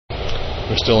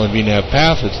We're still in VNAV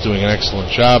path. It's doing an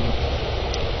excellent job.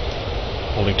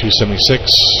 Holding 276.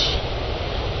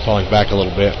 Falling back a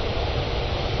little bit.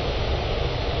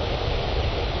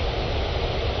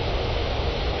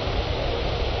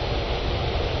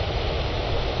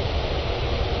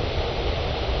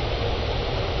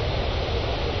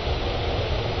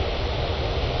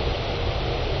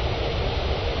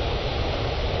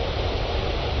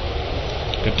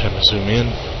 Good time to zoom in.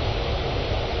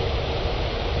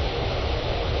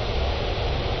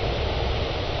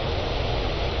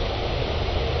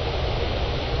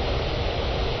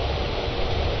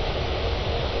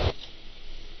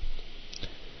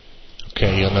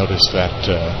 Okay, you'll notice that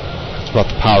it's brought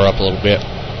the power up a little bit.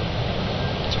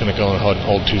 It's going to go ahead and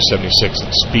hold 276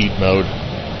 in speed mode.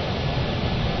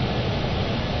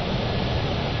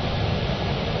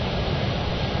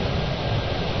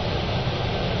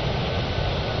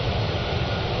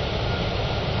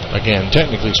 Again,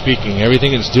 technically speaking,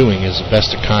 everything it's doing is the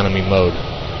best economy mode.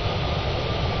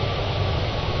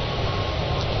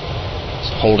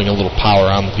 It's holding a little power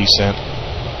on the descent.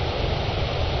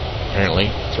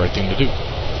 Apparently, it's the right thing to do.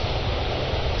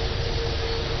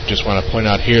 Just want to point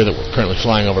out here that we're currently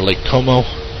flying over Lake Como.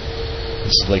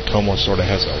 This is Lake Como, sort of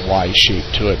has a Y shape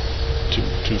to it,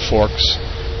 two forks.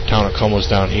 The town of Como's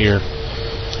down here,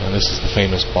 and this is the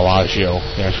famous Bellagio,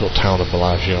 the actual town of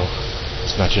Bellagio.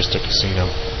 It's not just a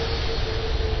casino.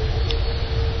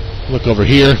 Look over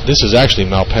here. This is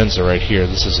actually Malpensa right here.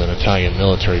 This is an Italian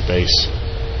military base.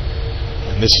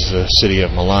 And this is the city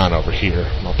of Milan over here.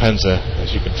 Malpensa,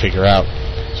 as you can figure out,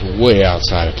 is way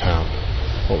outside of town.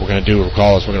 What we're going to do,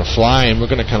 recall, is we're going to fly and we're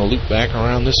going to kind of loop back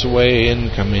around this way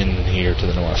and come in here to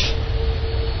the north.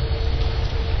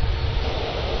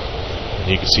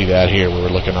 And you can see that here. We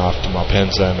were looking off to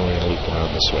Malpensa and we're going to loop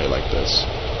around this way like this.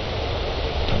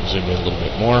 Time to zoom in a little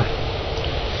bit more.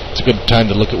 It's a good time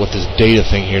to look at what this data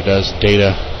thing here does.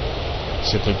 Data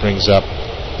simply brings up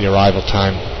the arrival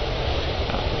time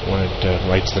when it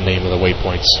writes the name of the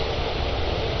waypoints.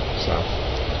 So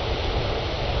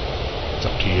it's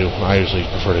up to you. I usually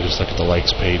prefer to just look at the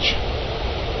likes page.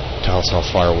 Tell us how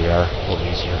far we are. A little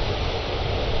easier.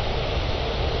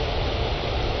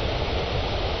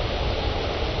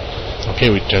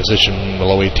 Okay, we transition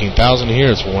below 18,000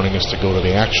 here. It's warning us to go to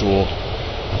the actual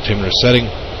altimeter setting,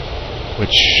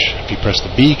 which, if you press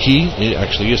the B key, it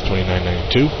actually is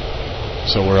 2992,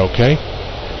 so we're okay.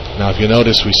 Now, if you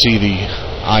notice, we see the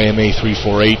IMA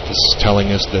 348. This is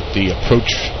telling us that the approach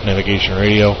navigation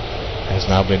radio has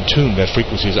now been tuned. That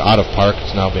frequency is out of park.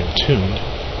 It's now been tuned.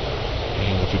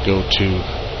 And if we go to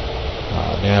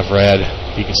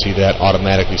NavRad, you can see that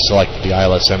automatically selected the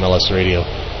ILS MLS radio.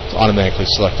 It's automatically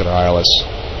selected our ILS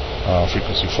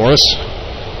frequency for us.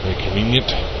 Very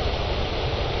convenient.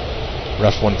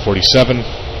 Ref 147.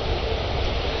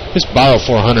 This Baro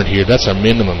 400 here, that's our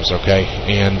minimums, okay?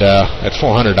 And at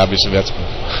 400, obviously, that's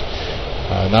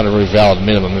not a very valid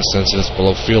minimum in the sense that it's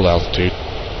below field altitude.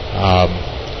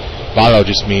 Baro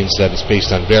just means that it's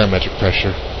based on barometric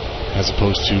pressure as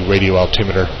opposed to radio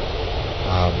altimeter.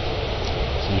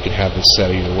 So you can have this set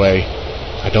either way.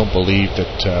 I don't believe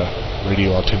that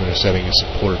radio altimeter setting is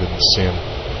supported in the sim.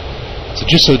 So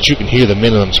just so that you can hear the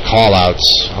minimums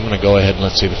call-outs, I'm going to go ahead and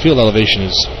let's say the field elevation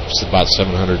is about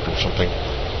 700 or something.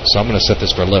 So I'm going to set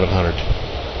this for 1100.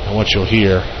 And what you'll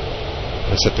hear,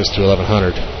 if I set this to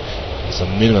 1100, is the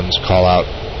minimums call-out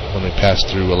when we pass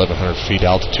through 1100 feet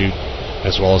altitude,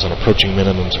 as well as an approaching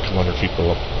minimums a couple hundred feet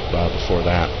below, before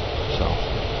that. So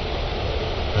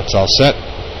that's all set.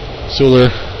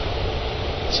 Solar,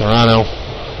 Serrano,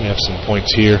 we have some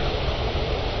points here.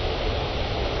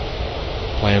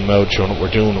 Plan mode showing what we're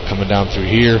doing. We're coming down through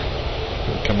here,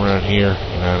 we'll come around here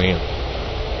and on in.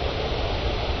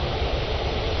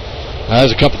 Now,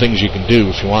 there's a couple things you can do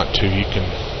if you want to. You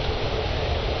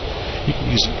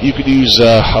could use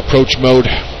approach mode,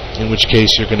 in which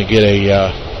case you're going to get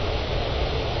a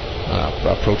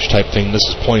approach type thing. This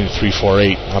is pointing to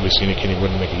 348. Obviously, you can't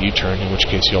even make a U-turn, in which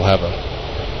case you'll have a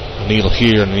needle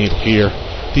here and a needle here.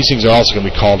 These things are also going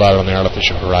to be called out on the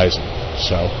artificial horizon.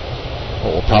 So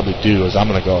what we'll probably do is I'm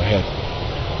going to go ahead,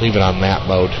 leave it on map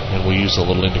mode, and we'll use the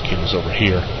little indicators over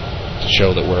here to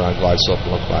show that we're on glide slope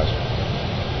and localizer.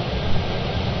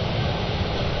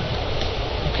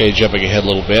 Okay, jumping ahead a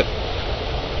little bit.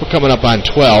 We're coming up on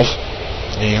 12,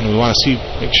 and we want to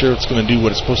make sure it's going to do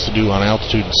what it's supposed to do on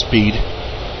altitude and speed.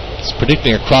 It's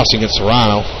predicting a crossing at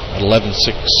Serrano at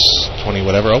 11.620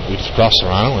 whatever. Oh, we just crossed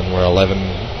Serrano, and we're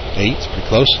 11.8. It's pretty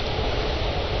close.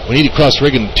 We need to cross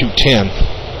Riggin 210.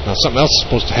 Now, something else is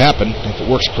supposed to happen, if it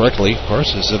works correctly, of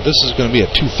course, is that this is going to be a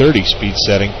 230 speed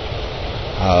setting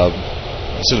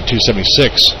instead of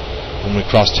 276. when we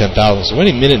cross 10,000. So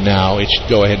any minute now, it should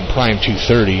go ahead and prime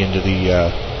 230 into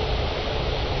the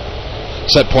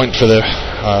set point for the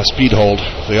speed hold,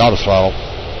 for the auto throttle,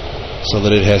 so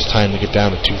that it has time to get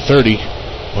down to 230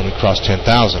 when we cross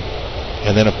 10,000.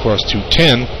 And then, of course,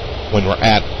 210 when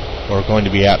we're going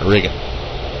to be at rigging.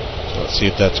 So let's see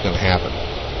if that's going to happen.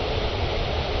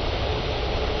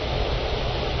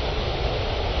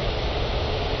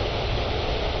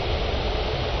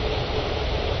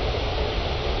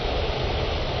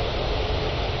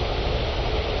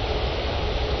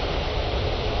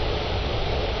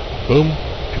 Boom.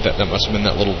 That must have been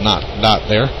that little dot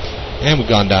there. And we've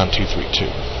gone down 232.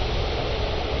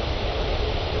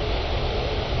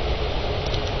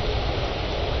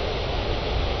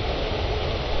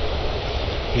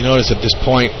 You notice at this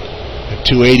point, at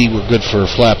 280, we're good for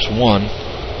flaps 1.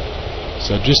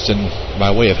 So just in my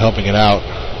way of helping it out,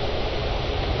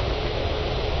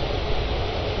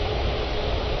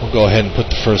 we'll go ahead and put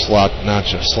the first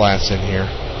notch of slats in here.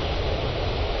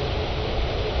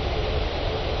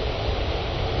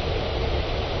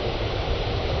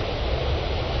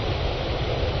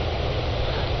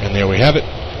 And there we have it.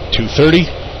 230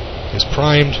 is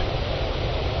primed.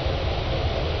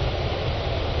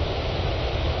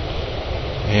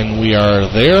 And we are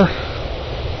there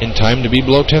in time to be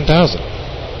below 10,000.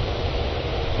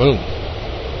 Boom.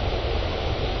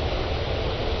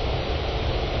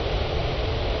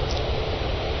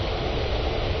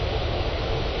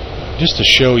 Just to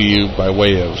show you by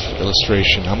way of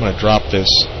illustration, I'm going to drop this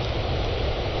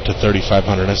to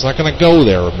 3,500. It's not going to go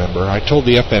there, remember. I told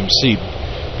the FMC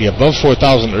be above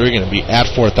 4,000 at rigging and be at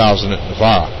 4,000 at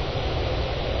Navarra.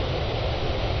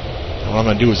 And what I'm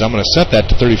going to do is I'm going to set that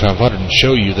to 3,500 and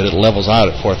show you that it levels out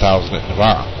at 4,000 at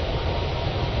Navarra.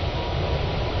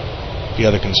 The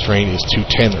other constraint is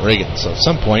 210 at rigging. So at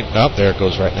some point, there it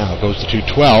goes right now. It goes to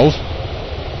 212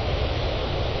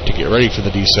 to get ready for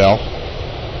the decel,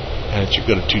 and it should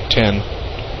go to 210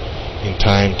 in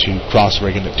time to cross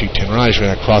rigging at 210. We're not actually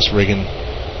going to cross rigging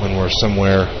when we're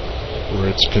somewhere where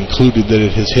it's concluded that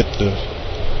it has hit the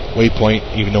waypoint,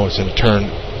 even though it's in a turn.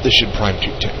 This should prime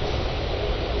 210.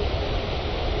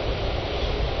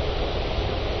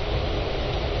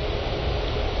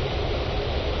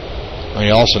 Now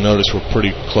you also notice we're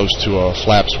pretty close to a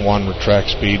flaps 1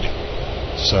 retract speed,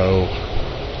 so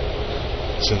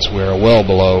since we're well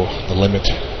below the limit,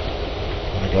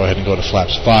 I'm going to go ahead and go to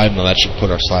flaps 5. Now that should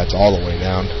put our slides all the way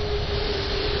down,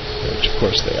 which of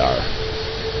course they are.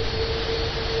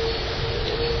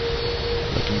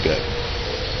 Looking good.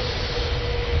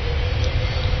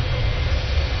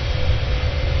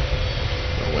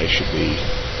 Runway should be,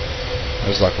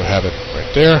 as luck would have it,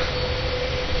 right there.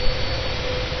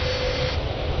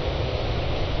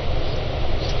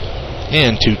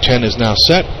 And 210 is now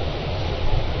set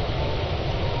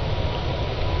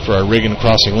for our rigging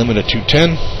crossing limit at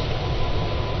 210.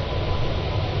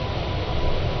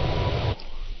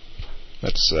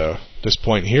 That's this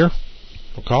point here,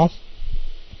 recall.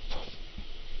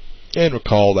 And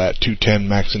recall that 210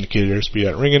 max indicated airspeed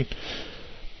at rigging.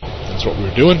 That's what we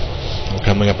were doing. We're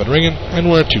coming up at rigging, and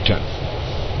we're at 210.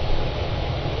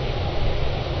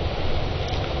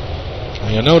 Now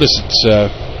you'll notice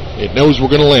it knows we're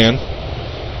going to land.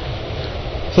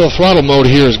 So the throttle mode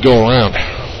here is go around.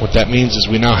 What that means is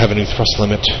we now have a new thrust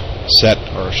limit set,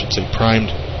 or I should say primed,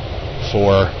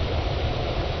 for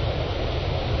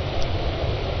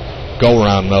go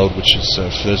around mode, which is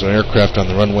if there's an aircraft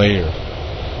on the runway or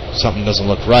something doesn't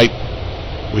look right,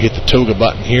 we hit the toga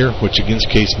button here, which in this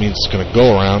case means it's going to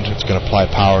go around. It's going to apply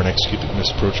power and execute the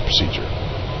missed approach procedure.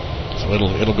 So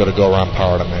it'll go around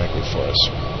power automatically for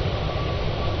us.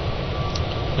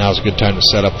 Now is a good time to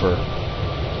set up for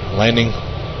landing.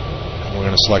 And we're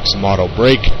going to select some auto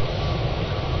brake,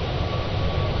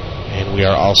 and we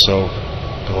are also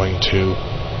going to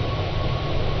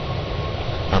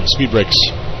arm speed brakes.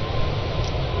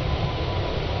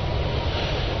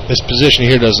 This position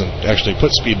here doesn't actually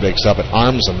put speed brakes up; it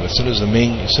arms them. As soon as the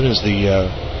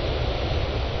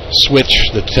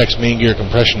switch that detects main gear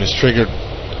compression is triggered,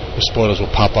 the spoilers will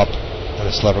pop up, and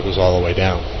this lever goes all the way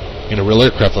down. In a real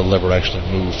aircraft, the lever actually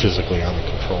move physically on the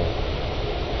control.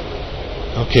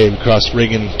 Okay, we crossed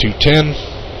rigging 210.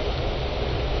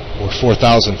 We're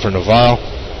 4,000 for Navarro.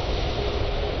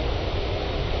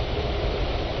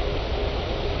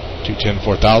 210,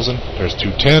 4,000. There's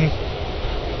 210.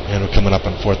 And we're coming up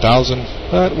on 4,000,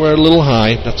 but we're a little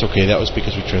high. That's okay. That was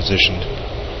because we transitioned.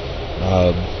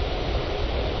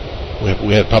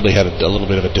 We had probably had a little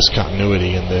bit of a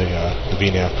discontinuity in the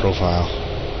VNAV profile.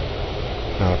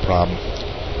 Not a problem.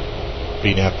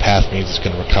 VNAV path means it's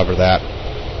going to recover that.